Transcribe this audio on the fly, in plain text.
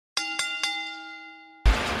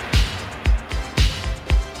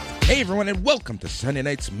Hey everyone, and welcome to Sunday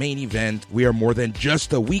Night's Main Event. We are more than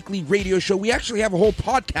just a weekly radio show. We actually have a whole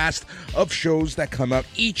podcast of shows that come out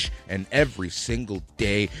each and every single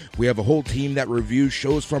day. We have a whole team that reviews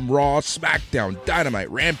shows from Raw, SmackDown, Dynamite,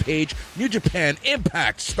 Rampage, New Japan,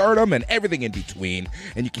 Impact, Stardom, and everything in between.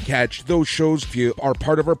 And you can catch those shows if you are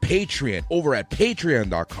part of our Patreon over at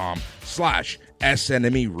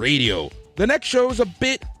patreon.com/SNME Radio. The next show is a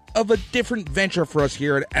bit of a different venture for us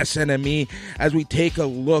here at SNME as we take a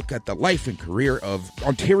look at the life and career of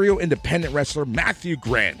Ontario independent wrestler Matthew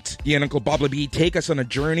Grant. He and Uncle Bob LeBee take us on a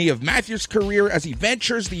journey of Matthew's career as he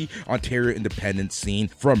ventures the Ontario independent scene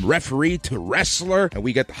from referee to wrestler, and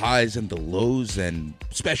we get the highs and the lows and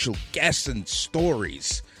special guests and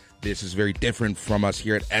stories. This is very different from us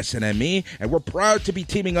here at SNME, and we're proud to be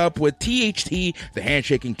teaming up with THT, the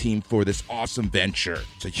handshaking team, for this awesome venture.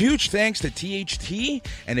 So huge thanks to THT,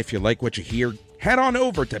 and if you like what you hear, head on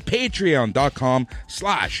over to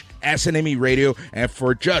patreon.com/SNME Radio, and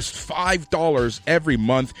for just $5 every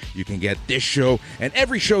month, you can get this show and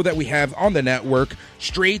every show that we have on the network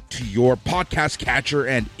straight to your podcast catcher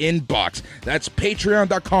and inbox. That's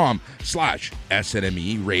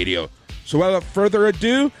patreon.com/SNME Radio. So without further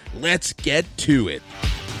ado, let's get to it.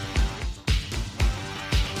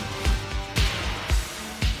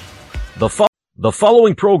 The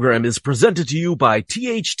following program is presented to you by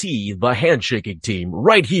THT, the handshaking team,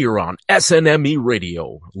 right here on SNME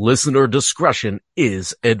Radio. Listener discretion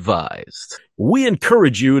is advised. We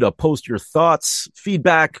encourage you to post your thoughts,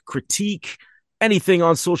 feedback, critique, anything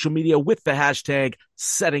on social media with the hashtag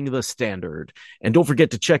Setting the Standard. And don't forget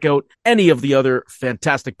to check out any of the other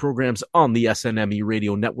fantastic programs on the SNME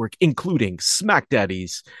Radio Network, including Smack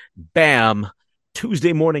Daddies, BAM,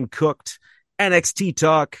 Tuesday Morning Cooked, NXT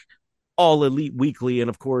Talk, All Elite Weekly, and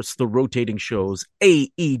of course the rotating shows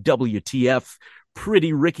AEWTF,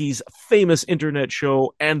 Pretty Ricky's famous internet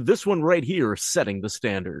show, and this one right here, Setting the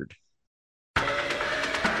Standard.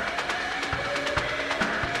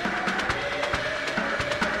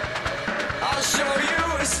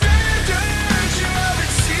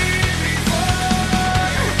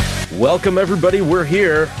 Welcome, everybody. We're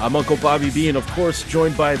here. I'm Uncle Bobby B, and of course,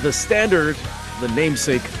 joined by the Standard, the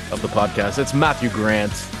namesake of the podcast. It's Matthew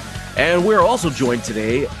Grant. And we're also joined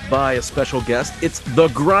today by a special guest. It's the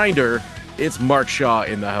Grinder. It's Mark Shaw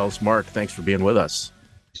in the house. Mark, thanks for being with us.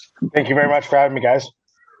 Thank you very much for having me, guys.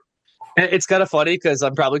 It's kind of funny because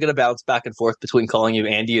I'm probably going to bounce back and forth between calling you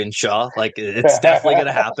Andy and Shaw. Like, it's definitely going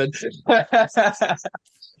to happen.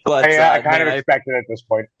 But I kind of expected it at this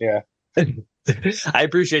point, yeah. I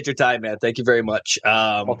appreciate your time, man. Thank you very much.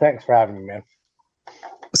 Well, thanks for having me, man.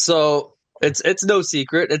 So it's no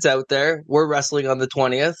secret. It's out there. We're wrestling on the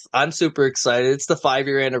 20th. I'm super excited. It's the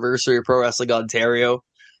 5-year anniversary of Pro Wrestling Ontario.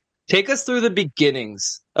 Take us through the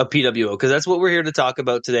beginnings of PWO, because that's what we're here to talk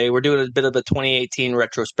about today. We're doing a bit of a 2018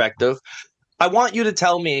 retrospective. I want you to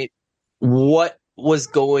tell me what was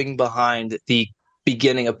going behind the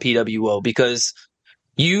beginning of PWO, because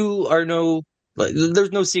you are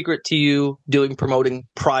there's no secret to you doing promoting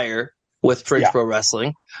prior with Fringe Pro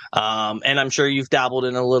Wrestling. And I'm sure you've dabbled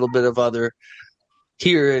in a little bit of other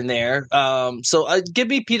here and there. So give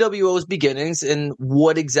me PWO's beginnings and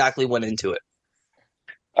what exactly went into it.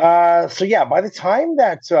 By the time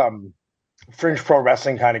that Fringe Pro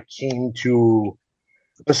Wrestling kind of came to,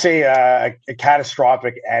 let's say, a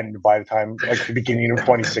catastrophic end by the time, like the beginning of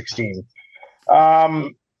 2016,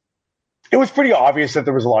 it was pretty obvious that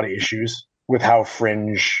there was a lot of issues with how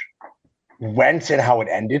Fringe went and how it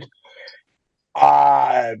ended.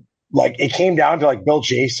 It came down to Bill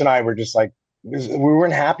Chase and I were just we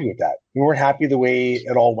weren't happy with that. We weren't happy the way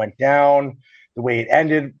it all went down, the way it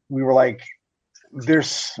ended. We were like,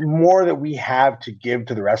 there's more that we have to give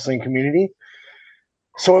to the wrestling community.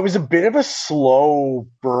 So it was a bit of a slow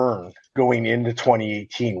burn going into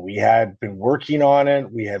 2018. We had been working on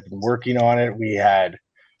it. We had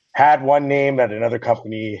one name that another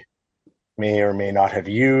company may or may not have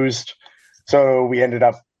used. So we ended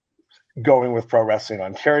up going with Pro Wrestling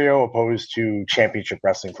Ontario opposed to Championship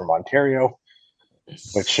Wrestling from Ontario,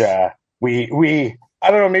 which we I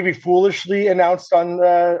don't know, maybe foolishly announced on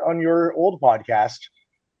your old podcast.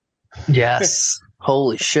 Yes.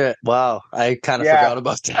 Holy shit. Wow. I kind of forgot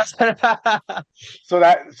about that. So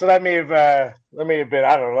that may have been,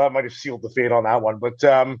 I don't know, that might have sealed the fate on that one. But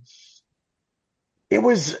it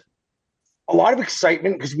was a lot of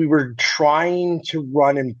excitement because we were trying to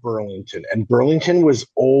run in Burlington, and Burlington was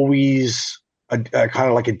always a kind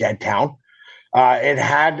of like a dead town. It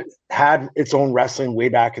had its own wrestling way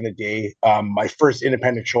back in the day. My first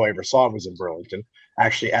independent show I ever saw was in Burlington,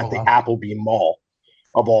 actually at the Applebee Mall,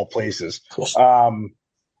 of all places. Cool.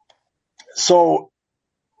 So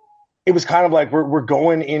it was kind of like we're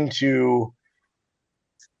going into,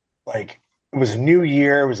 like, it was a new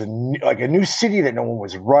year. It was a new city that no one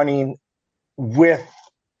was running, with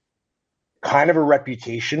kind of a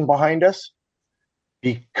reputation behind us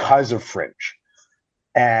because of Fringe.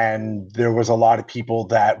 And there was a lot of people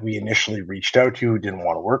that we initially reached out to who didn't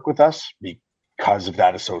want to work with us because of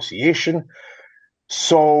that association.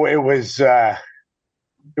 So it was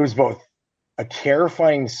both a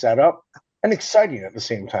terrifying setup and exciting at the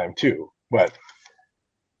same time too. But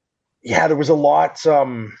yeah, there was a lot.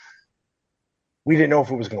 We didn't know if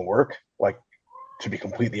it was going to work, like, to be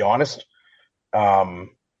completely honest.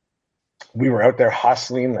 We were out there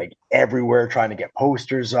hustling, like, everywhere, trying to get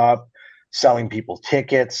posters up, selling people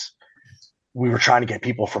tickets. We were trying to get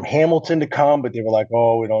people from Hamilton to come, but they were like,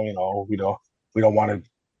 "Oh, we don't want to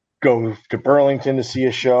go to Burlington to see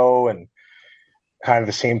a show." And kind of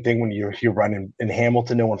the same thing when you run in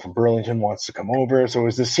Hamilton, no one from Burlington wants to come over. So it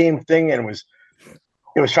was the same thing, and it was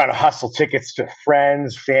trying to hustle tickets to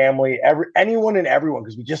friends, family, anyone and everyone,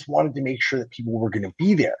 because we just wanted to make sure that people were going to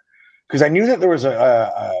be there. Because I knew that there was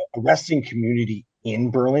a wrestling community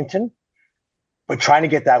in Burlington, but trying to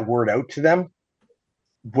get that word out to them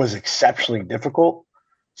was exceptionally difficult.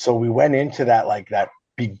 So we went into that, like, that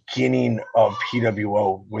beginning of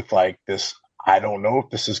PWO with, like, this, I don't know if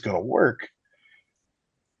this is going to work,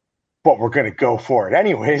 but we're going to go for it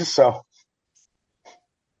anyways. So,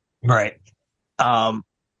 right.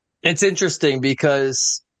 It's interesting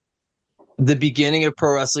because the beginning of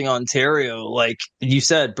Pro Wrestling Ontario, like you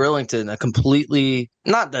said, Burlington, a completely,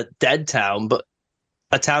 not a dead town, but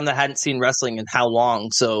a town that hadn't seen wrestling in how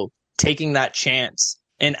long. So taking that chance,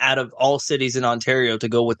 and out of all cities in Ontario, to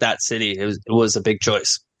go with that city, it was a big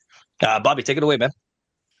choice. Bobby, take it away, man.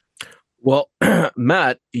 Well,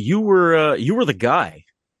 Matt, you were the guy.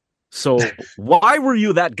 So why were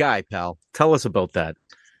you that guy, pal? Tell us about that.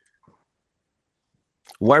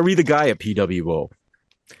 Why were you the guy at PWO?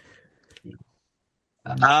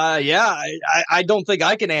 Yeah, I don't think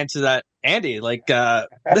I can answer that, Andy. Like, why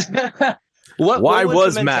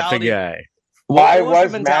was Matt the guy? What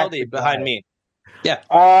was the mentality behind me? Yeah.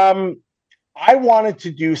 I wanted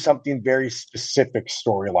to do something very specific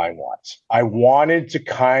storyline-wise. I wanted to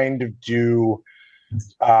kind of do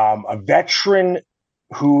a veteran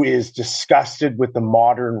who is disgusted with the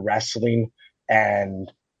modern wrestling.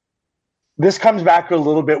 And this comes back a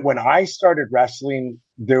little bit when I started wrestling.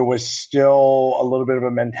 There was still a little bit of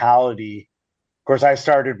a mentality. Of course, I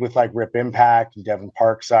started with, like, Rip Impact and Devin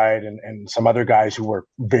Parkside and some other guys who were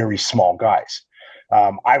very small guys.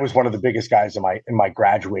 I was one of the biggest guys in my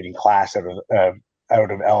graduating class out of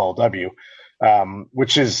LLW,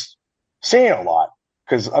 which is saying a lot,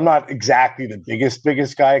 because I'm not exactly the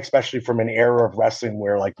biggest guy, especially from an era of wrestling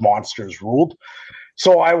where, like, monsters ruled.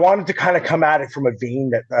 So I wanted to kind of come at it from a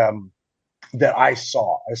vein that I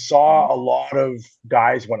saw. I saw a lot of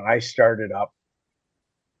guys when I started up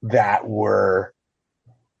that were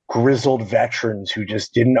grizzled veterans who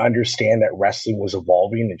just didn't understand that wrestling was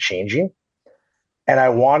evolving and changing. And I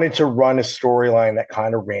wanted to run a storyline that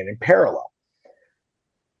kind of ran in parallel.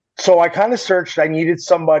 So I kind of searched. I needed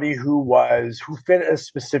somebody who fit a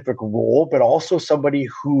specific role, but also somebody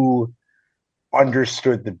who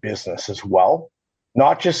understood the business as well.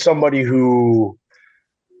 Not just somebody who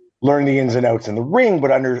learned the ins and outs in the ring,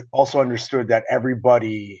 but also understood that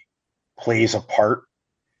everybody plays a part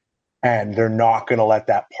and they're not going to let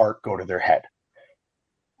that part go to their head.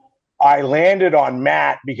 I landed on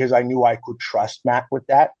Matt because I knew I could trust Matt with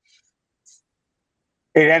that.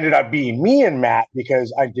 It ended up being me and Matt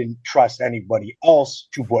because I didn't trust anybody else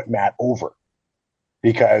to put Matt over.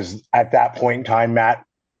 Because at that point in time, Matt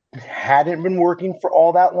hadn't been working for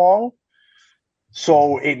all that long.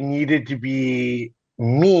 So it needed to be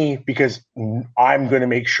me because I'm going to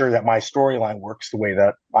make sure that my storyline works the way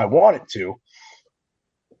that I want it to.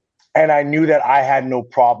 And I knew that I had no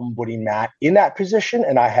problem putting Matt in that position,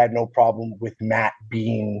 and I had no problem with Matt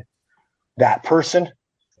being that person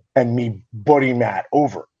and me putting Matt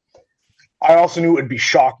over. I also knew it would be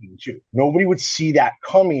shocking too. Nobody would see that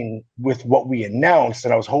coming with what we announced,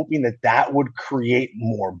 and I was hoping that would create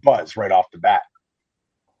more buzz right off the bat.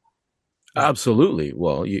 Absolutely.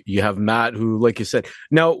 Well, you have Matt, who, like you said,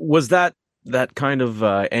 now was that kind of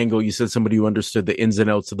angle? You said somebody who understood the ins and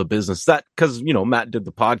outs of the business. That because Matt did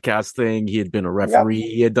the podcast thing. He had been a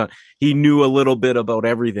referee. Yep. He knew a little bit about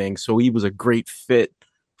everything, so he was a great fit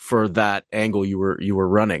for that angle you were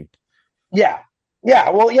running. Yeah.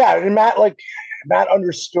 Well, yeah, and Matt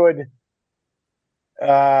understood.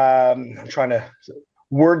 I'm trying to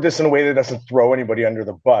word this in a way that doesn't throw anybody under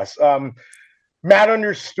the bus. Matt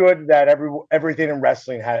understood that everything in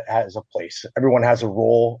wrestling has a place. Everyone has a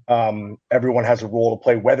role. Everyone has a role to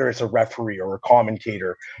play, whether it's a referee or a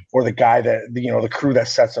commentator or the guy that, the crew that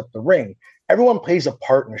sets up the ring. Everyone plays a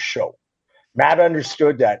part in a show. Matt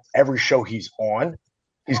understood that every show he's on,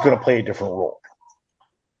 he's going to play a different role.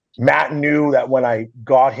 Matt knew that when I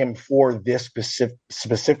got him for this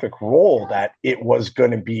specific role, that it was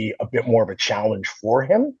going to be a bit more of a challenge for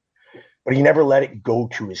him, but he never let it go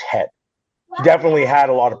to his head. He definitely had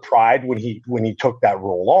a lot of pride when he took that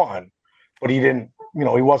role on, but he didn't, he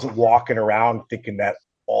wasn't walking around thinking that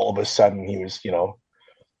all of a sudden he was,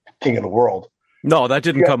 king of the world. No, that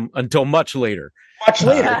didn't come until much later. Much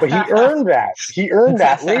later, but he earned that. He earned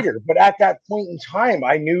that later. But at that point in time,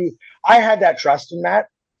 I knew I had that trust in Matt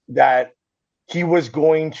that he was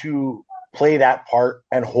going to play that part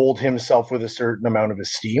and hold himself with a certain amount of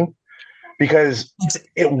esteem, because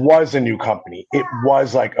it was a new company. It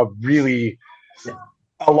was like a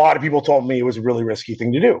lot of people told me it was a really risky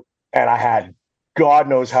thing to do. And I had God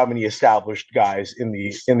knows how many established guys in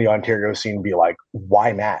the Ontario scene be like,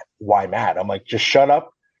 why Matt? Why Matt? I'm like, just shut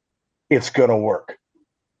up. It's going to work.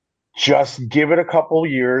 Just give it a couple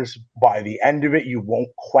years. By the end of it, you won't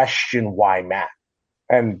question why Matt.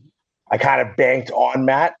 And I kind of banked on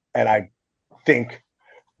Matt. And I think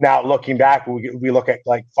now looking back, we look at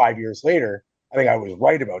like 5 years later, I think I was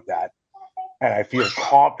right about that. And I feel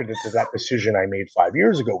confident that decision I made 5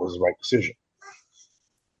 years ago was the right decision.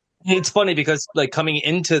 It's funny because like coming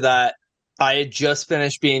into that, I had just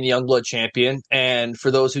finished being the Youngblood champion. And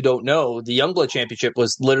for those who don't know, the Youngblood championship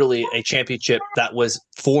was literally a championship that was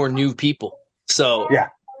for new people. So yeah,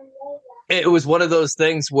 it was one of those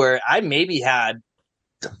things where I maybe had,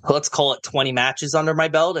 let's call it 20 matches under my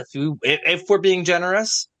belt, if we're being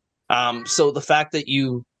generous. So the fact that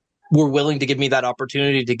you were willing to give me that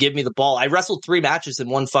opportunity to give me the ball, I wrestled 3 matches in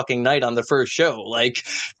one fucking night on the first show. Like,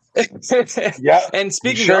 yeah. And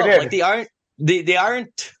speaking sure of, did. like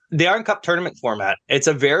the Iron Cup tournament format, it's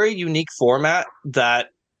a very unique format that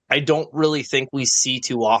I don't really think we see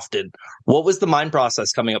too often. What was the mind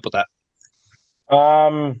process coming up with that?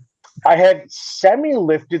 I had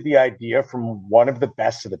semi-lifted the idea from one of the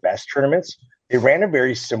best of the best tournaments. They ran a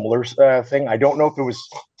very similar thing. I don't know if it was.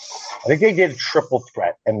 I think they did a triple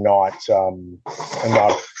threat and not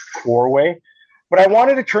a 4-way. But I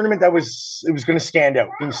wanted a tournament that was going to stand out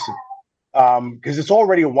instantly, because it's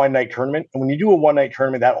already a one-night tournament, and when you do a one-night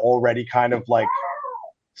tournament, that already kind of like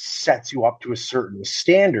sets you up to a certain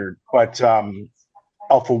standard. But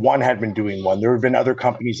Alpha One had been doing one. There have been other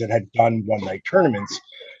companies that had done one-night tournaments,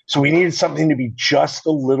 so we needed something to be just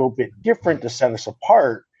a little bit different to set us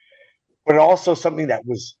apart, but also something that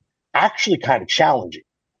was actually kind of challenging,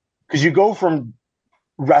 because you go from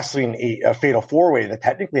wrestling a fatal 4-way that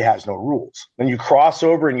technically has no rules. Then you cross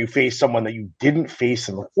over and you face someone that you didn't face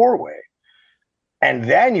in the 4-way. And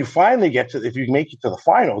then you finally get to, if you make it to the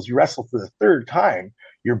finals, you wrestle for the 3rd time,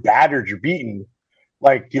 you're battered, you're beaten.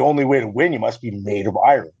 Like, the only way to win, you must be made of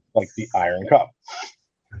iron, like the Iron Cup.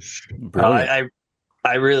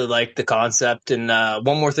 I really like the concept. And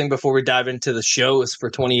one more thing before we dive into the shows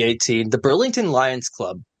for 2018, the Burlington Lions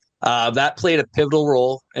Club. That played a pivotal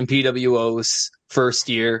role in PWO's first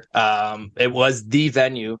year. It was the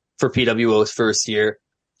venue for PWO's first year.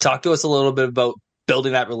 Talk to us a little bit about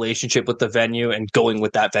building that relationship with the venue and going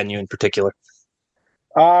with that venue in particular.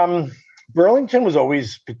 Burlington was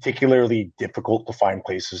always particularly difficult to find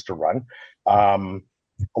places to run. A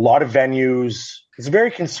lot of venues, it's a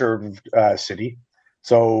very conservative city.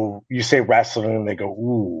 So you say wrestling and they go,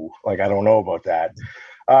 ooh, like, I don't know about that.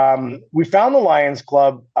 We found the Lions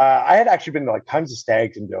Club. I had actually been to like tons of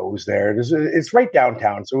stags and does there. It's right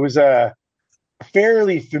downtown. So it was a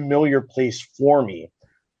fairly familiar place for me.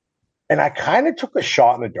 And I kind of took a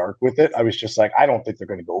shot in the dark with it. I was just like, I don't think they're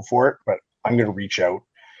going to go for it, but I'm going to reach out.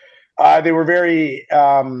 They were very,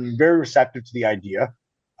 very receptive to the idea.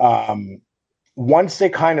 Once they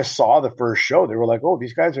kind of saw the first show, they were like, oh,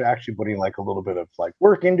 these guys are actually putting like a little bit of like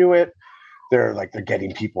work into it. They're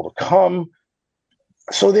getting people to come.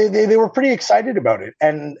 So they were pretty excited about it.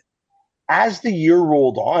 And as the year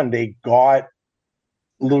rolled on, they got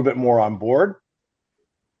a little bit more on board.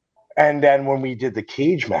 And then when we did the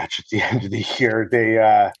cage match at the end of the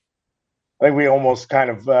year, we almost kind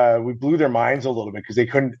of we blew their minds a little bit, because they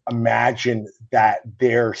couldn't imagine that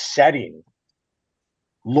their setting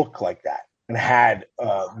looked like that and had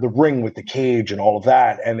the ring with the cage and all of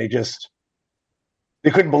that. And they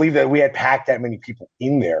couldn't believe that we had packed that many people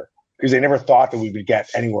in there, because they never thought that we would get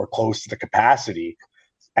anywhere close to the capacity.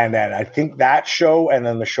 And then I think that show, and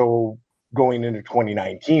then the show going into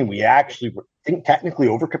 2019, we actually were, I think, technically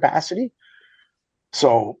over capacity.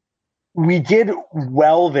 So we did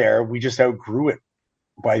well there. We just outgrew it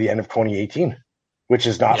by the end of 2018, which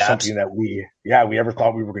is not something that we ever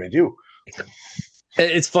thought we were going to do.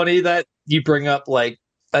 It's funny that you bring up like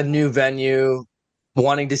a new venue,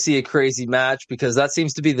 wanting to see a crazy match, because that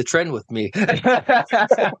seems to be the trend with me. You're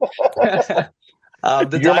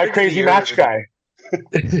my crazy match guy.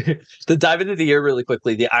 The dive into the year really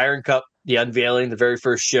quickly. The Iron Cup, the unveiling, the very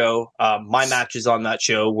first show. My matches on that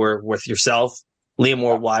show were with yourself, Liam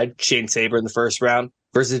Worldwide, Shane Saber in the first round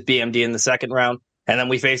versus BMD in the second round. And then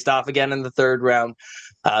we faced off again in the third round,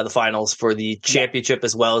 the finals for the championship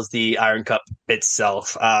as well as the Iron Cup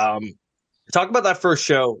itself. Talk about that first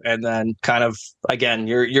show and then kind of, again,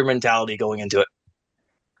 your mentality going into it.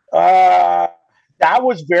 That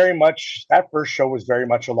first show was very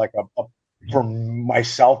much a for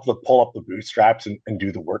myself to pull up the bootstraps and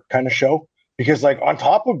do the work kind of show. Because like on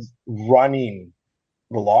top of running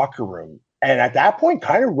the locker room, and at that point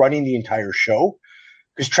kind of running the entire show,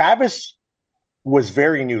 because Travis was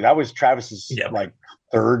very new. That was Travis's like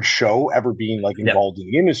third show ever being like involved in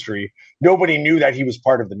the industry. Nobody knew that he was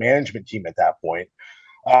part of the management team at that point.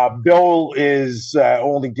 Bill is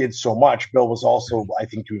only did so much. Bill was also, I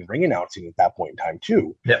think, doing ring announcing at that point in time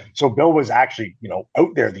too. Yeah. So Bill was actually,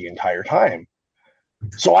 out there the entire time.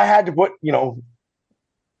 So I had to put,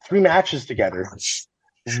 3 matches together,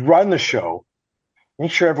 run the show,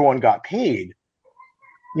 make sure everyone got paid,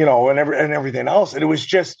 and everything else. And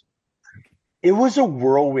it was a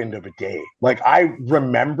whirlwind of a day. Like I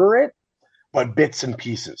remember it, but bits and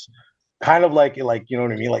pieces. Kind of like, you know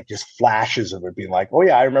what I mean? Like just flashes of it being like, oh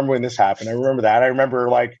yeah, I remember when this happened. I remember that. I remember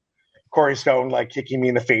like Corey Stone, like kicking me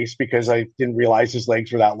in the face because I didn't realize his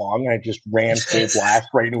legs were that long. And I just ran full blast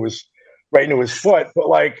right into his foot. But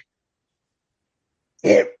like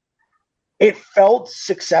it felt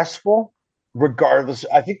successful regardless.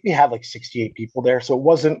 I think we had like 68 people there. So it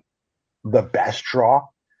wasn't the best draw,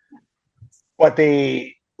 but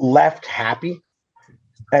they left happy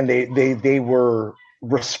and they were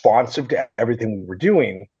responsive to everything we were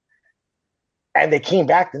doing, and they came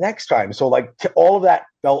back the next time. So like all of that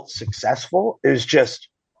felt successful.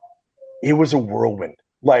 It was a whirlwind.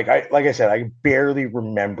 Like I said, I barely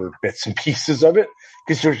remembered bits and pieces of it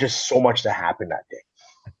because there was just so much that happened that day.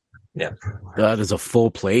 Yeah, that is a full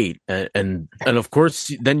plate, and of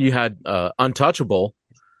course then you had Untouchable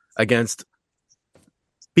against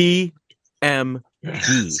BMD.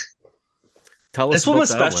 This one was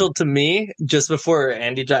special to me. Just before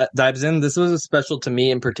Andy dives in, this was special to me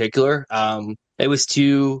in particular. It was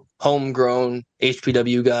 2 homegrown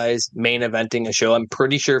HPW guys main eventing a show. I'm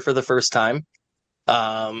pretty sure for the first time.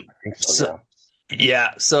 I think so.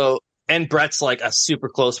 Yeah. So, and Brett's like a super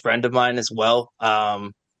close friend of mine as well.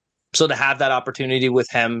 So to have that opportunity with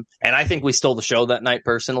him, and I think we stole the show that night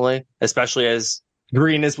personally, especially as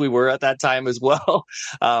green as we were at that time as well.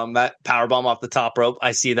 That powerbomb off the top rope,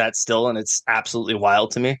 I see that still, and it's absolutely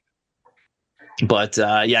wild to me. But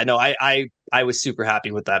I was super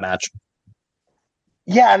happy with that match.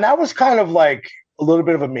 Yeah, and that was kind of like a little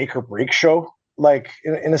bit of a make or break show. Like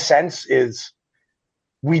in a sense, is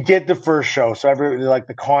we did the first show, so everybody like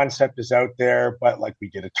the concept is out there, but like we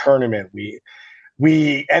did a tournament, we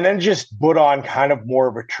and then just put on kind of more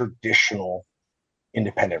of a traditional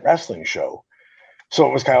independent wrestling show. So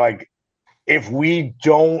it was kind of like, if we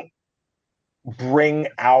don't bring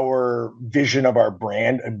our vision of our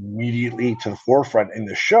brand immediately to the forefront in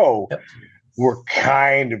the show, we're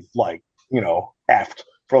kind of like, effed,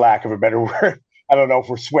 for lack of a better word. I don't know if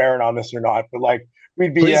we're swearing on this or not, but like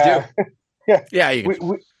we'd be, we'd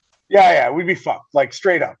be fucked, like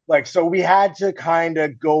straight up. Like, so we had to kind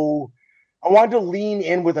of go, I wanted to lean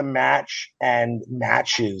in with a match and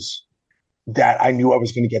matches that I knew I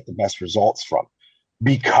was going to get the best results from.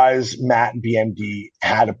 Because Matt and BMD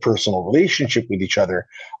had a personal relationship with each other,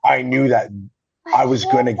 I knew that I was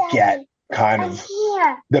going to get kind of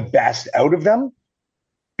the best out of them,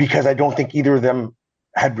 because I don't think either of them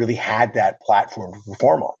had really had that platform to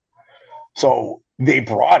perform on. So they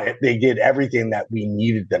brought it. They did everything that we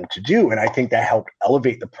needed them to do. And I think that helped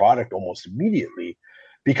elevate the product almost immediately,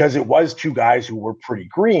 because it was 2 guys who were pretty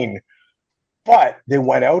green, but they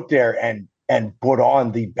went out there and put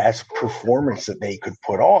on the best performance that they could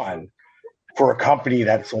put on for a company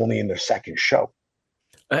that's only in their second show.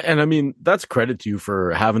 And I mean, that's credit to you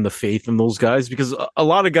for having the faith in those guys, because a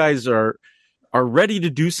lot of guys are ready to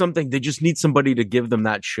do something. They just need somebody to give them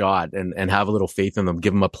that shot and have a little faith in them,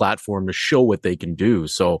 give them a platform to show what they can do.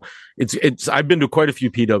 So it's I've been to quite a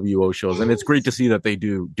few PWO shows, and it's great to see that they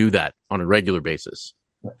do that on a regular basis.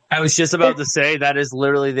 I was just about to say that is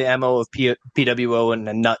literally the MO of PWO in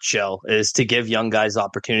a nutshell, is to give young guys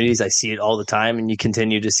opportunities. I see it all the time, and you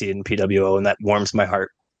continue to see it in PWO, and that warms my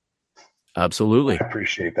heart. Absolutely. I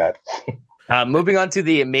appreciate that. Moving on to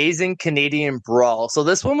the Amazing Canadian Brawl. So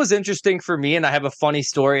this one was interesting for me, and I have a funny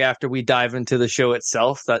story after we dive into the show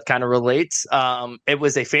itself that kind of relates. It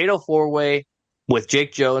was a fatal four-way with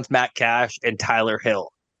Jake Jones, Matt Cash, and Tyler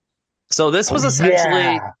Hill. So this was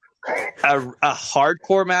essentially a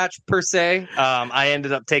hardcore match per se. I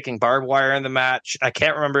ended up taking barbed wire in the match. I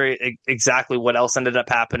can't remember exactly what else ended up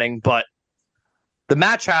happening, but the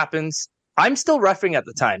match happens. I'm still reffing at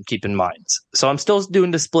the time, keep in mind. So I'm still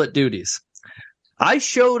doing the split duties. I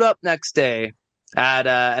showed up next day at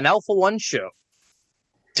an Alpha One show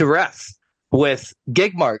to ref with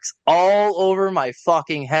gig marks all over my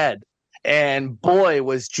fucking head. And boy,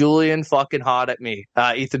 was Julian fucking hot at me,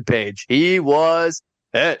 Ethan Page. He was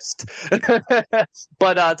pissed.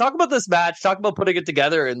 But talk about this match, talk about putting it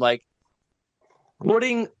together and like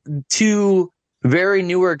putting two very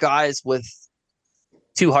newer guys with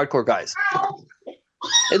two hardcore guys.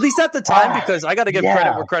 At least at the time, because I got to give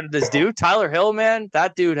credit where credit is due. Tyler Hill, man,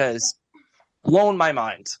 that dude has blown my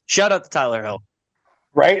mind. Shout out to Tyler Hill.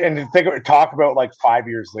 Right, and talk about like 5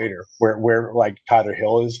 years later, where like Tyler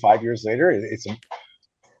Hill is 5 years later.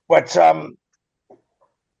 But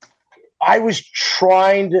I was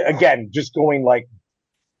trying to, again, just going like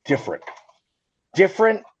different,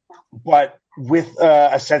 but with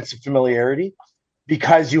a sense of familiarity,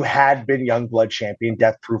 because you had been Youngblood champion.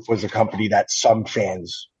 Death Proof was a company that some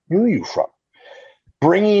fans knew you from.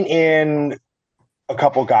 Bringing in a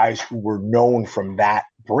couple guys who were known from that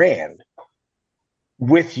brand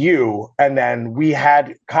with you, and then we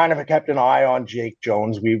had kind of kept an eye on Jake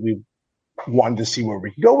Jones. We wanted to see where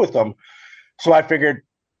we could go with them. So I figured,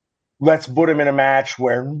 let's put him in a match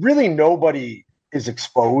where really nobody is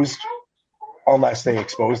exposed unless they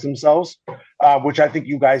expose themselves, which I think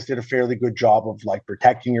you guys did a fairly good job of like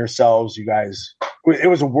protecting yourselves. You guys, it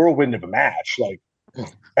was a whirlwind of a match, like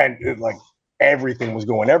everything was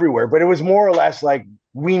going everywhere, but it was more or less like,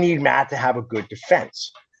 we need Matt to have a good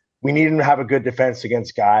defense. We need him to have a good defense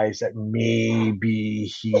against guys that maybe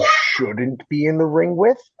he shouldn't be in the ring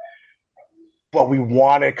with. But we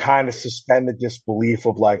want to kind of suspend the disbelief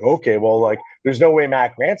of like, okay, well, like, there's no way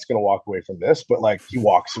Matt Grant's going to walk away from this, but like, he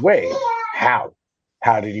walks away. How?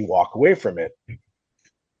 How did he walk away from it?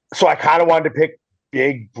 So I kind of wanted to pick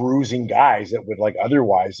big bruising guys that would like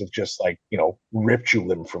otherwise have just like, ripped you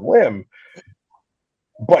limb from limb.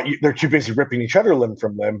 But they're too busy ripping each other limb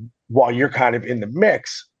from limb while you're kind of in the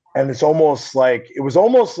mix. And it's almost like,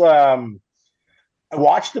 I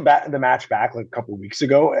watched the match back like a couple of weeks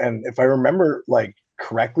ago, and if I remember like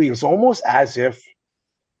correctly, it was almost as if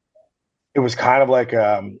it was kind of like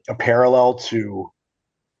a parallel to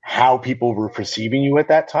how people were perceiving you at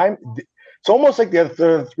that time. It's almost like the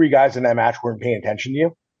other three guys in that match weren't paying attention to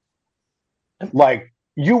you. Like,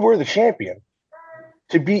 you were the champion.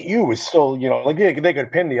 To beat you was still, like they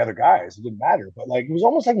could pin the other guys. It didn't matter. But like, it was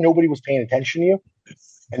almost like nobody was paying attention to you.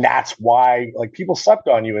 And that's why like people slept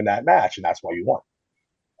on you in that match, and that's why you won.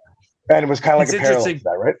 And it was kind of like a parallel to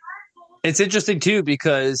that, right? It's interesting too,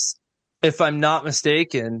 because if I'm not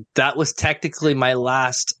mistaken, that was technically my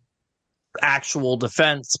last actual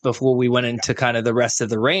defense before we went into kind of the rest of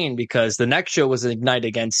the reign, because the next show was Ignite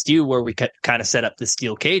against you, where we could kind of set up the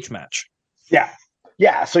steel cage match. Yeah.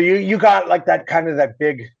 So you got like that kind of that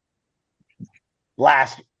big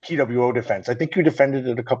last PWO defense. I think you defended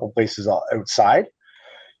it a couple places outside.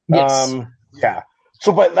 Yes. Yeah.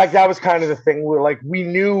 So, but like that was kind of the thing where like we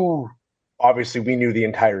knew the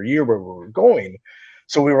entire year where we were going.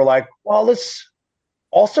 So we were like, well, let's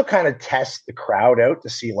also kind of test the crowd out to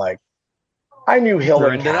see like, I knew Hill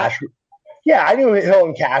and Cash. Yeah, I knew Hill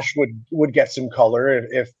and Cash would get some color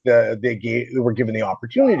if they were given the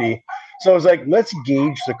opportunity. So I was like, let's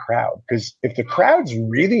gauge the crowd, because if the crowd's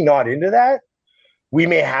really not into that, we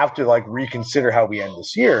may have to like reconsider how we end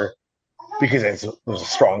this year, because there's a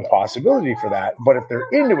strong possibility for that. But if they're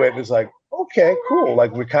into it, it's like, okay, cool.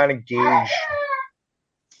 Like, we kind of gauge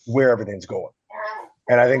where everything's going.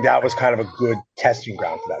 And I think that was kind of a good testing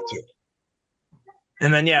ground for that too.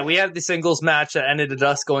 And then, we had the singles match that ended at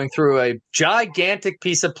us going through a gigantic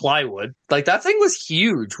piece of plywood. Like, that thing was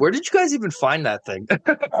huge. Where did you guys even find that thing?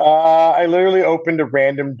 I literally opened a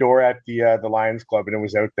random door at the Lions Club, and it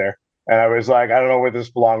was out there. And I was like, I don't know where this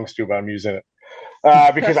belongs to, but I'm using it.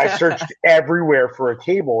 Because I searched everywhere for a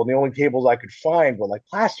table, and the only tables I could find were like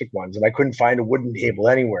plastic ones, and I couldn't find a wooden table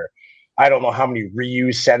anywhere. I don't know how many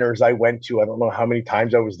reuse centers I went to. I don't know how many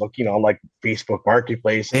times I was looking on like Facebook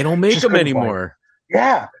Marketplace. They don't make them anymore.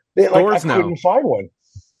 Yeah, I couldn't find one.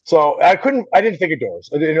 So I didn't think of doors.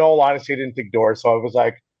 In all honesty, I didn't think doors. So I was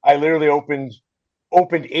like, I literally opened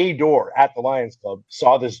a door at the Lions Club,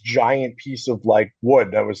 saw this giant piece of like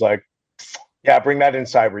wood. I was like, yeah, bring that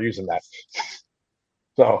inside. We're using that.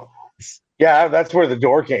 So yeah, that's where the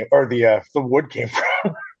door came, or the wood came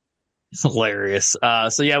from. It's hilarious.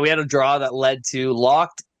 So yeah, we had a draw that led to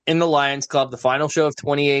Locked in the Lions Club, the final show of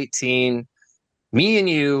 2018. Me and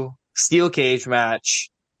you, steel cage match.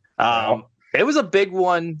 Wow. It was a big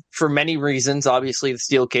one for many reasons. Obviously, the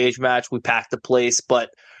steel cage match, we packed the place, but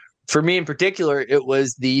for me in particular, it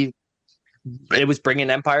was bringing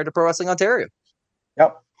Empire to Pro Wrestling Ontario.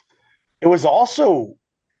 Yep. It was also,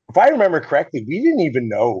 if I remember correctly, we didn't even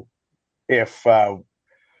know if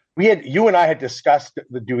you and I had discussed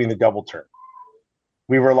doing the double turn.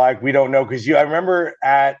 We were like, we don't know, because I remember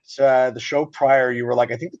at the show prior, you were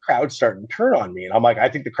like, I think the crowd's starting to turn on me. And I'm like, I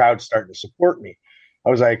think the crowd's starting to support me. I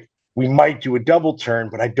was like, we might do a double turn,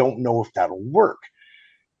 but I don't know if that'll work.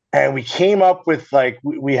 And we came up with like,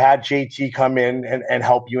 we had JT come in and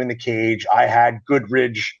help you in the cage. I had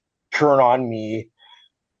Goodridge turn on me.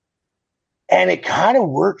 And it kind of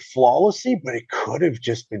worked flawlessly, but it could have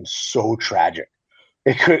just been so tragic.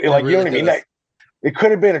 It could, like, really, you know what I mean? Like, it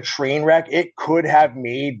could have been a train wreck. It could have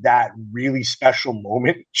made that really special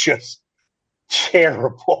moment just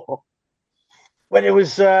terrible. But it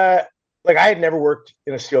was like, I had never worked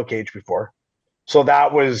in a steel cage before. So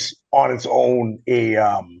that was on its own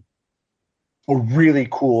a really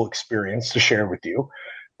cool experience to share with you.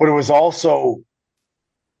 But it was also,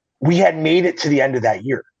 we had made it to the end of that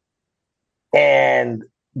year. And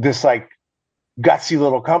this like gutsy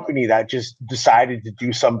little company that just decided to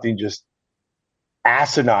do something just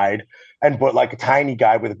asinine and put like a tiny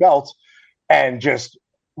guy with a belt and just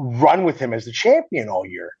run with him as the champion all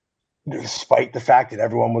year, despite the fact that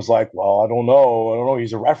everyone was like, well, I don't know.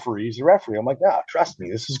 He's a referee. I'm like, no, trust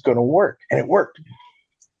me, this is going to work. And it worked.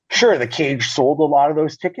 Sure, the cage sold a lot of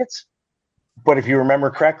those tickets. But if you remember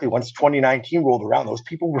correctly, once 2019 rolled around, those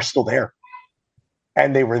people were still there.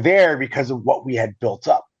 And they were there because of what we had built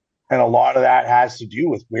up. And a lot of that has to do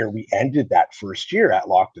with where we ended that first year at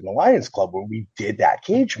Locked in the Lions Club, when we did that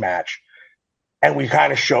cage match. And we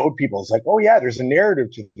kind of showed people, it's like, oh yeah, there's a narrative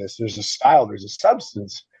to this. There's a style, there's a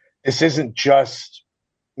substance. This isn't just,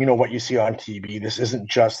 what you see on TV. This isn't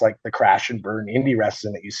just like the crash and burn indie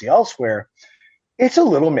wrestling that you see elsewhere. It's a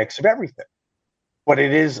little mix of everything. But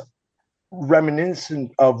it is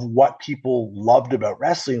reminiscent of what people loved about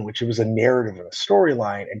wrestling, which was a narrative and a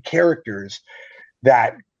storyline and characters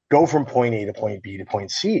that go from point A to point B to point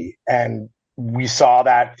C. And we saw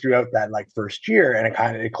that throughout that like first year,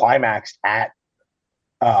 and it climaxed at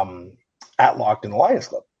Locked in the Lions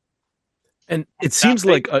Club. And it seems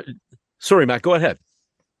like sorry, Matt, go ahead.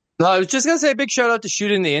 No, I was just going to say a big shout out to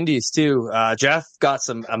Shooting the Indies too. Jeff got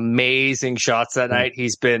some amazing shots that night.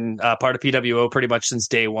 He's been part of PWO pretty much since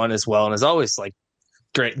day one as well, and is always like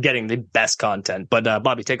great, getting the best content. But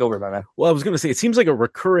Bobby, take over, my man. Well, I was going to say, it seems like a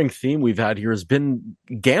recurring theme we've had here has been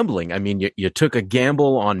gambling. I mean, you took a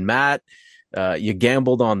gamble on Matt. You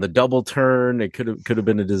gambled on the double turn. It could have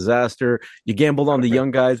been a disaster. You gambled on the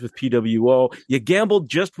young guys with PWO. You gambled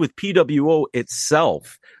just with PWO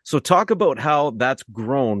itself. So talk about how that's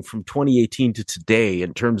grown from 2018 to today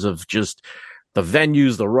in terms of just the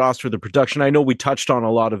venues, the roster, the production. I know we touched on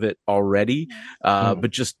a lot of it already, but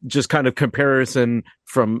just kind of comparison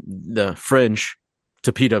from the Fringe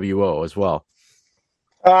to PWO as well.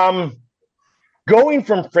 Going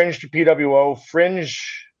from Fringe to PWO,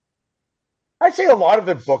 Fringe, I'd say a lot of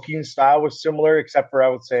the booking style was similar, except for I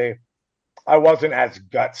would say I wasn't as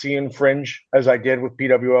gutsy in Fringe as I did with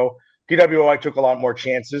PWO. PWO, I took a lot more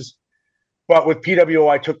chances. But with PWO,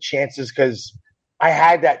 I took chances because I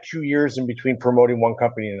had that 2 years in between promoting one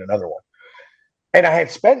company and another one. And I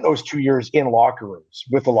had spent those 2 years in locker rooms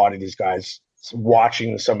with a lot of these guys,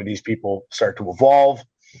 watching some of these people start to evolve.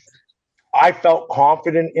 I felt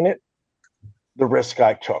confident in it, the risk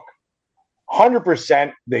I took.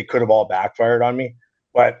 100% they could have all backfired on me,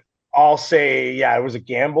 but I'll say, yeah, it was a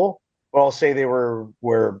gamble, but I'll say they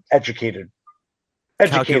were educated.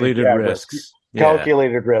 Calculated risks.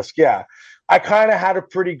 Calculated risk, yeah. I kind of had a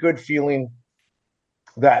pretty good feeling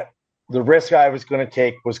that the risk I was going to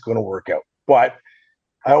take was going to work out. But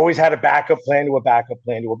I always had a backup plan to a backup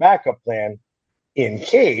plan to a backup plan in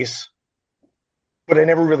case, but I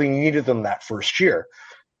never really needed them that first year.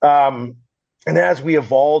 And as we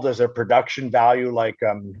evolved as a production value, like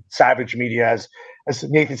Savage Media, as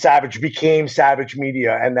Nathan Savage became Savage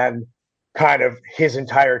Media, and then kind of his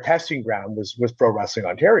entire testing ground was Pro Wrestling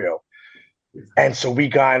Ontario. And so we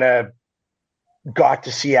kind of got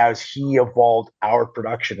to see as he evolved our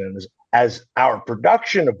production and as our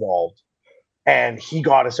production evolved and he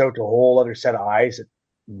got us out to a whole other set of eyes that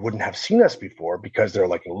wouldn't have seen us before because they're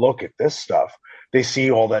like, look at this stuff. They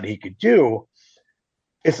see all that he could do.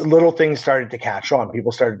 It's little things started to catch on.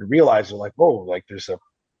 People started to realize they're like, oh, like there's a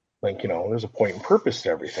point and purpose to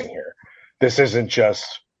everything here. This isn't just,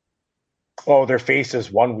 oh, their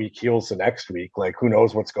faces one week, heels the next week. Like, who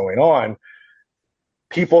knows what's going on?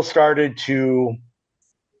 People started to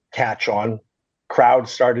catch on.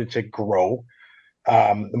 Crowds started to grow.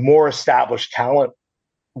 The more established talent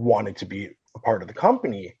wanted to be a part of the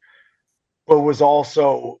company, but it was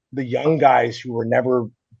also the young guys who were never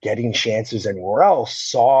getting chances anywhere else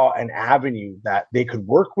saw an avenue that they could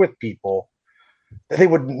work with people that they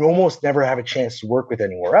would almost never have a chance to work with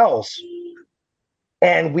anywhere else.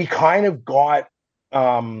 And we kind of got,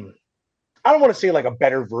 I don't want to say like a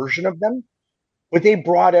better version of them, but they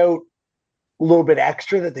brought out a little bit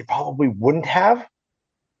extra that they probably wouldn't have.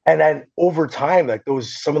 And then over time, like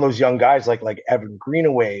some of those young guys, like Evan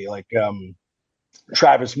Greenaway, like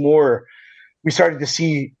Travis Moore, we started to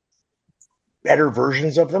see better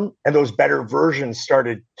versions of them. And those better versions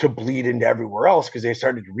started to bleed into everywhere else because they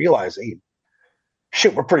started to realize, hey,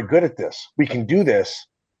 shit, we're pretty good at this. We can do this.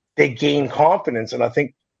 They gain confidence. And I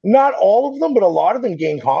think not all of them, but a lot of them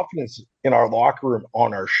gain confidence in our locker room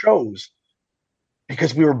on our shows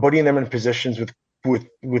because we were putting them in positions with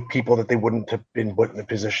people that they wouldn't have been put in the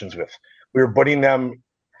positions with. We were putting them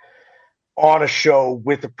on a show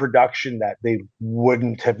with a production that they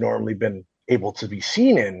wouldn't have normally been able to be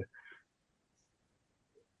seen in.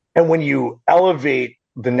 And when you elevate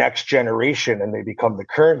the next generation and they become the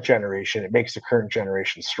current generation, it makes the current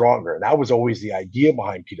generation stronger. And that was always the idea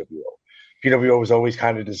behind PWO. PWO was always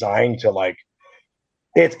kind of designed to like,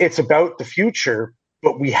 it's about the future,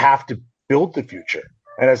 but we have to build the future.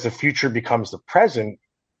 And as the future becomes the present,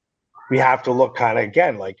 we have to look kind of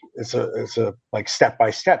again, like it's a like step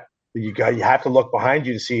by step. You have to look behind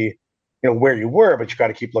you to see, where you were, but you got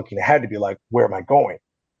to keep looking ahead to be like, where am I going?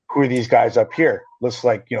 Who are these guys up here? Let's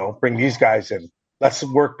bring these guys in. Let's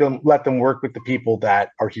let them work with the people that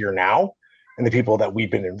are here now and the people that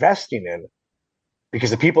we've been investing in.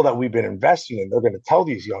 Because the people that we've been investing in, they're going to tell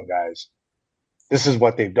these young guys, this is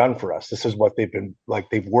what they've done for us. This is what they've been like.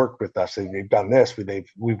 They've worked with us. They've done this.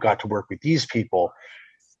 We've got to work with these people.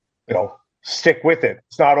 Stick with it.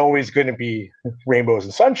 It's not always going to be rainbows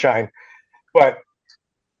and sunshine, but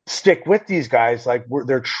stick with these guys. Like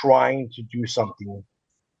they're trying to do something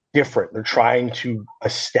different. They're trying to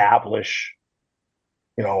establish,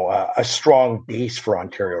 a strong base for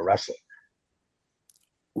Ontario wrestling.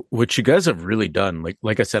 Which you guys have really done.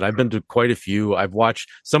 Like I said, I've been to quite a few. I've watched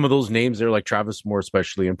some of those names there, like Travis Moore,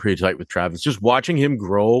 especially. I'm pretty tight with Travis. Just watching him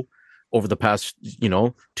grow over the past,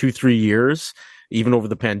 2-3 years, even over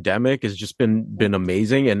the pandemic, has just been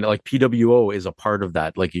amazing. And like PWO is a part of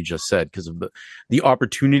that, like you just said, because of the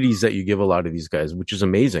opportunities that you give a lot of these guys, which is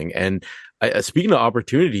amazing. And speaking of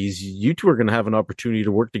opportunities, you two are going to have an opportunity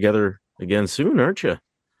to work together again soon, aren't you?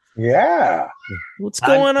 Yeah. What's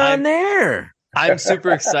going on there? I'm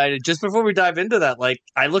super excited. Just before we dive into that, like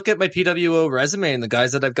I look at my PWO resume and the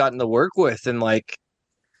guys that I've gotten to work with, and like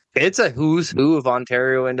it's a who's who of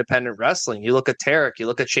Ontario independent wrestling. You look at Tarek, you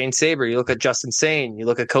look at Shane Saber, you look at Justin Sane, you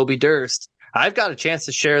look at Kobe Durst. I've got a chance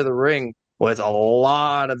to share the ring with a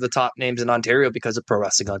lot of the top names in Ontario because of Pro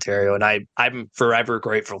Wrestling Ontario, and I'm forever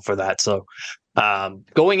grateful for that. So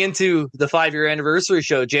going into the 5-year anniversary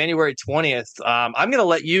show, January 20th, I'm going to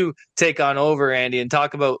let you take on over, Andy, and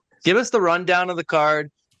give us the rundown of the card.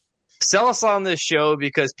 Sell us on this show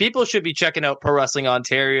because people should be checking out Pro Wrestling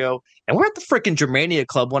Ontario. And we're at the freaking Germania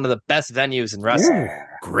Club, one of the best venues in wrestling. Yeah.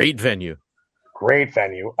 Great venue. Great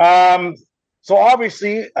venue. So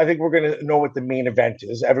obviously, I think we're going to know what the main event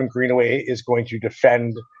is. Evan Greenaway is going to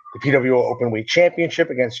defend the PWO Openweight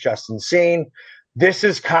Championship against Justin Sane. This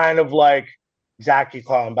is kind of like, exactly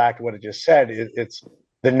calling back to what I just said. It's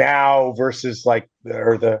the now versus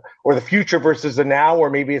or the future versus the now,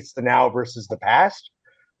 or maybe it's the now versus the past.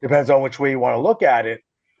 Depends on which way you want to look at it.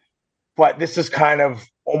 But this is kind of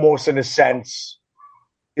almost in a sense,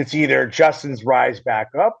 it's either Justin's rise back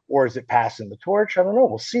up or is it passing the torch? I don't know.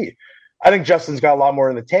 We'll see. I think Justin's got a lot more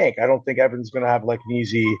in the tank. I don't think Evan's going to have like an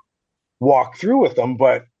easy walk through with them,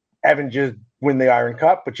 but Evan just win the Iron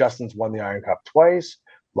Cup, but Justin's won the Iron Cup twice.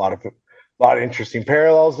 A lot of interesting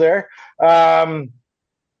parallels there.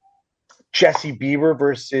 Jesse Bieber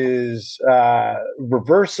versus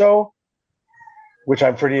Reverso, which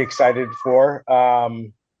I'm pretty excited for.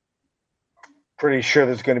 Pretty sure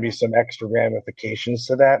there's going to be some extra ramifications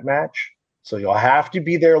to that match. So you'll have to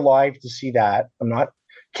be there live to see that.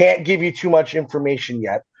 Can't give you too much information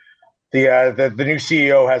yet, The new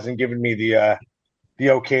CEO hasn't given me the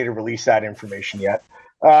okay to release that information yet.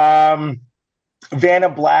 Vanna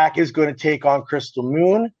Black is going to take on Crystal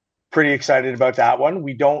Moon. Pretty excited about that one.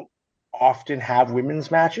 We don't often have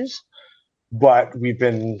women's matches, but we've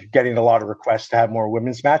been getting a lot of requests to have more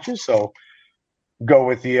women's matches. So go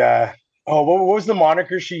with the what was the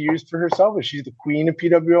moniker she used for herself? Is she the queen of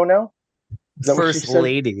PWO now? First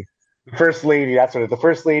lady. First lady. That's what the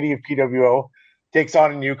first lady of PWO takes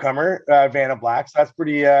on a newcomer, Vanna Black. So that's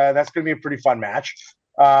pretty. That's going to be a pretty fun match.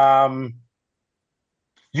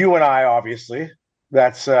 You and I, obviously,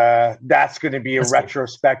 that's going to be a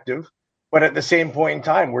retrospective. But at the same point in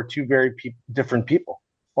time, we're two very different people.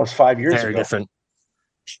 Almost 5 years ago. Very different.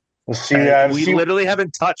 We'll see. We literally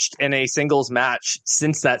haven't touched in a singles match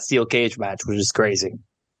since that steel cage match, which is crazy.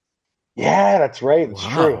 Yeah, that's right. It's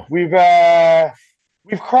true. We've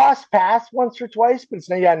crossed paths once or twice, but it's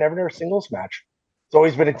never a singles match. It's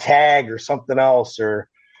always been a tag or something else, or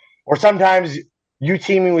sometimes you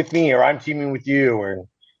teaming with me or I'm teaming with you, or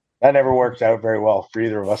that never works out very well for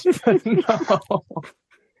either of us.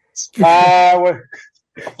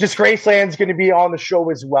 Disgraceland's going to be on the show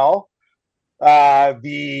as well.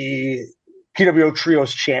 The PWO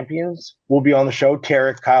Trios champions will be on the show.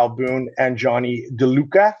 Tarek, Kyle Boone, and Johnny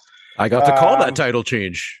DeLuca. I got to call that title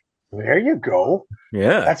change. There you go.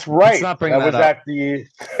 Yeah, that's right. Let's not bring that was up. At the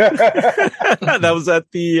that was at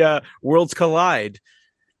the Worlds Collide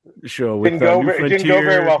show. With, it didn't go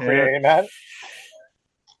very well for you, Matt.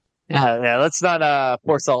 Yeah. Let's not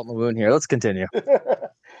pour salt in the wound here. Let's continue.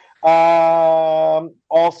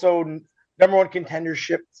 Also, number one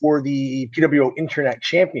contendership for the PWO Internet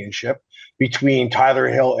Championship between Tyler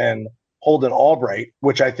Hill and Holden Albright,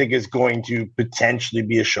 which I think is going to potentially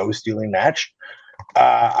be a show-stealing match.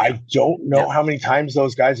 I don't know how many times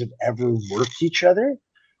those guys have ever worked each other,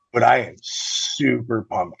 but I am super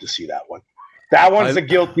pumped to see that one. That one's a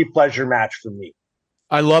guilty pleasure match for me.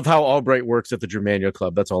 I love how Albright works at the Germania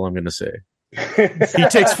Club. That's all I'm going to say. He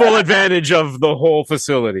takes full advantage of the whole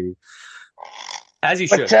facility. As you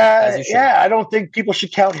should. Yeah, I don't think people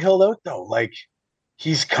should count Hill out, though. Like,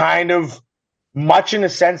 he's kind of much in a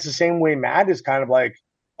sense the same way Matt is kind of like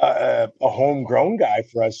a homegrown guy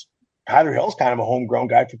for us. Tyler Hill's kind of a homegrown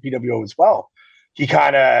guy for PWO as well. He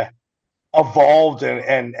kind of evolved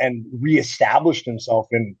and reestablished himself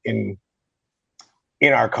in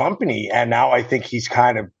our company, and now I think he's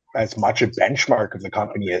kind of as much a benchmark of the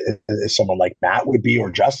company as someone like Matt would be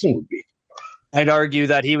or Justin would be. I'd argue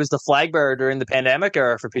that he was the flag bearer during the pandemic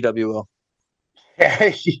era for PWO. Yeah,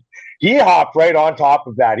 he hopped right on top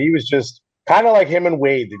of that. He was just kind of like him and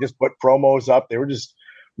Wade. They just put promos up. They were just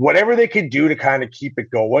whatever they could do to kind of keep it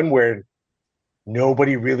going where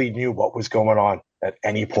nobody really knew what was going on at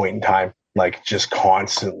any point in time. Like, just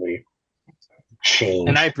constantly change.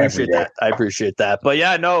 And I appreciate that. But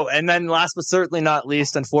yeah, no. And then last but certainly not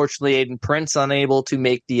least, unfortunately, Aiden Prince unable to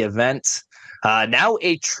make the event. Now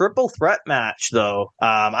a triple threat match, though.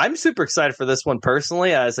 I'm super excited for this one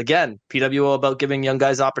personally, as again, PWO about giving young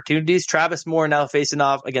guys opportunities. Travis Moore now facing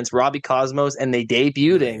off against Robbie Cosmos, and they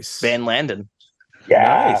debuting Van Landen.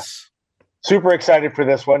 Yeah, nice. Super excited for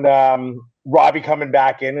this one. Robbie coming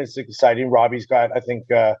back in is exciting. Robbie's got, I think,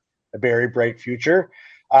 a very bright future.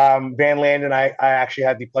 Van Landen, I actually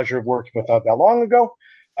had the pleasure of working with not that long ago.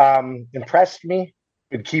 Impressed me.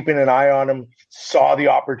 Been keeping an eye on him. Saw the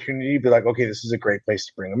opportunity. Be like, okay, this is a great place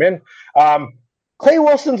to bring him in. Clay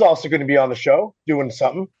Wilson's also going to be on the show doing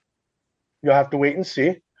something. You'll have to wait and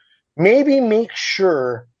see. Maybe make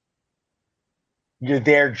sure you're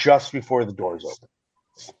there just before the doors open.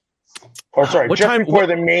 Or sorry, before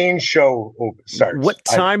the main show starts. What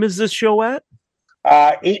time is this show at?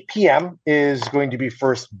 8 p.m. is going to be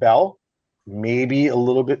first bell. Maybe a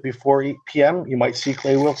little bit before 8 p.m. You might see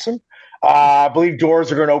Clay Wilson. I believe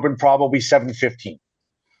doors are going to open probably 7:15.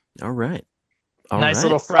 All right. Nice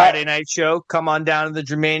little Friday night show. Come on down to the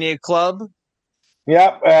Germania Club.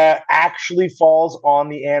 Yep. Actually falls on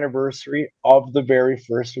the anniversary of the very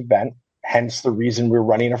first event. Hence the reason we're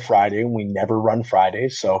running a Friday and we never run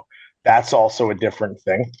Fridays. So that's also a different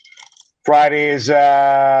thing. Friday is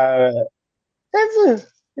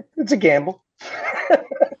it's a gamble.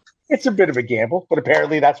 It's a bit of a gamble, but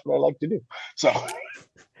apparently that's what I like to do. So,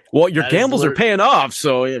 well, your gambles are paying off,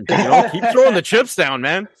 so keep throwing the chips down,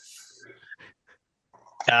 man.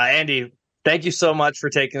 Andy, thank you so much for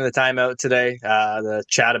taking the time out today to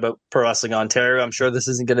chat about Pro Wrestling Ontario. I'm sure this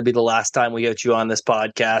isn't going to be the last time we get you on this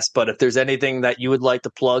podcast, but if there's anything that you would like to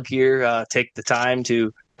plug here, take the time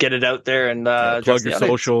to get it out there and plug your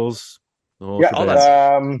socials.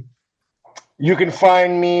 You can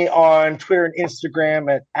find me on Twitter and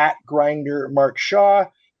Instagram at Grinder Mark Shaw.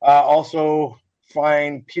 Also,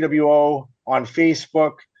 find PWO on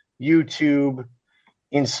Facebook, YouTube,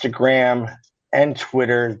 Instagram, and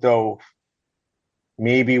Twitter, though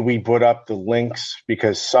maybe we put up the links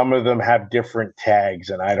because some of them have different tags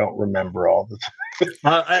and I don't remember all the time.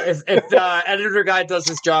 If the editor guy does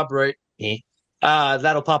his job right,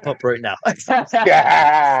 that'll pop up right now.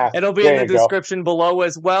 It'll be in the description below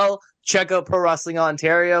as well. Check out Pro Wrestling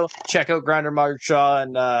Ontario. Check out Grinder Markshaw.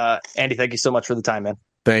 And Andy, thank you so much for the time, man.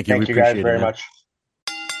 Thank you. Thank you guys very much.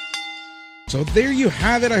 So there you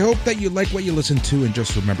have it. I hope that you like what you listen to. And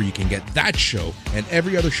just remember, you can get that show and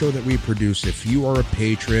every other show that we produce if you are a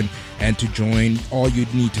patron. And to join, all you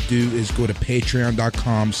need to do is go to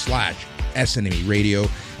patreon.com/SNME Radio.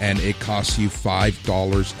 And it costs you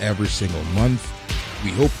 $5 every single month.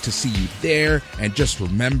 We hope to see you there. And just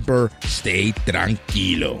remember, stay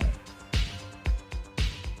tranquilo.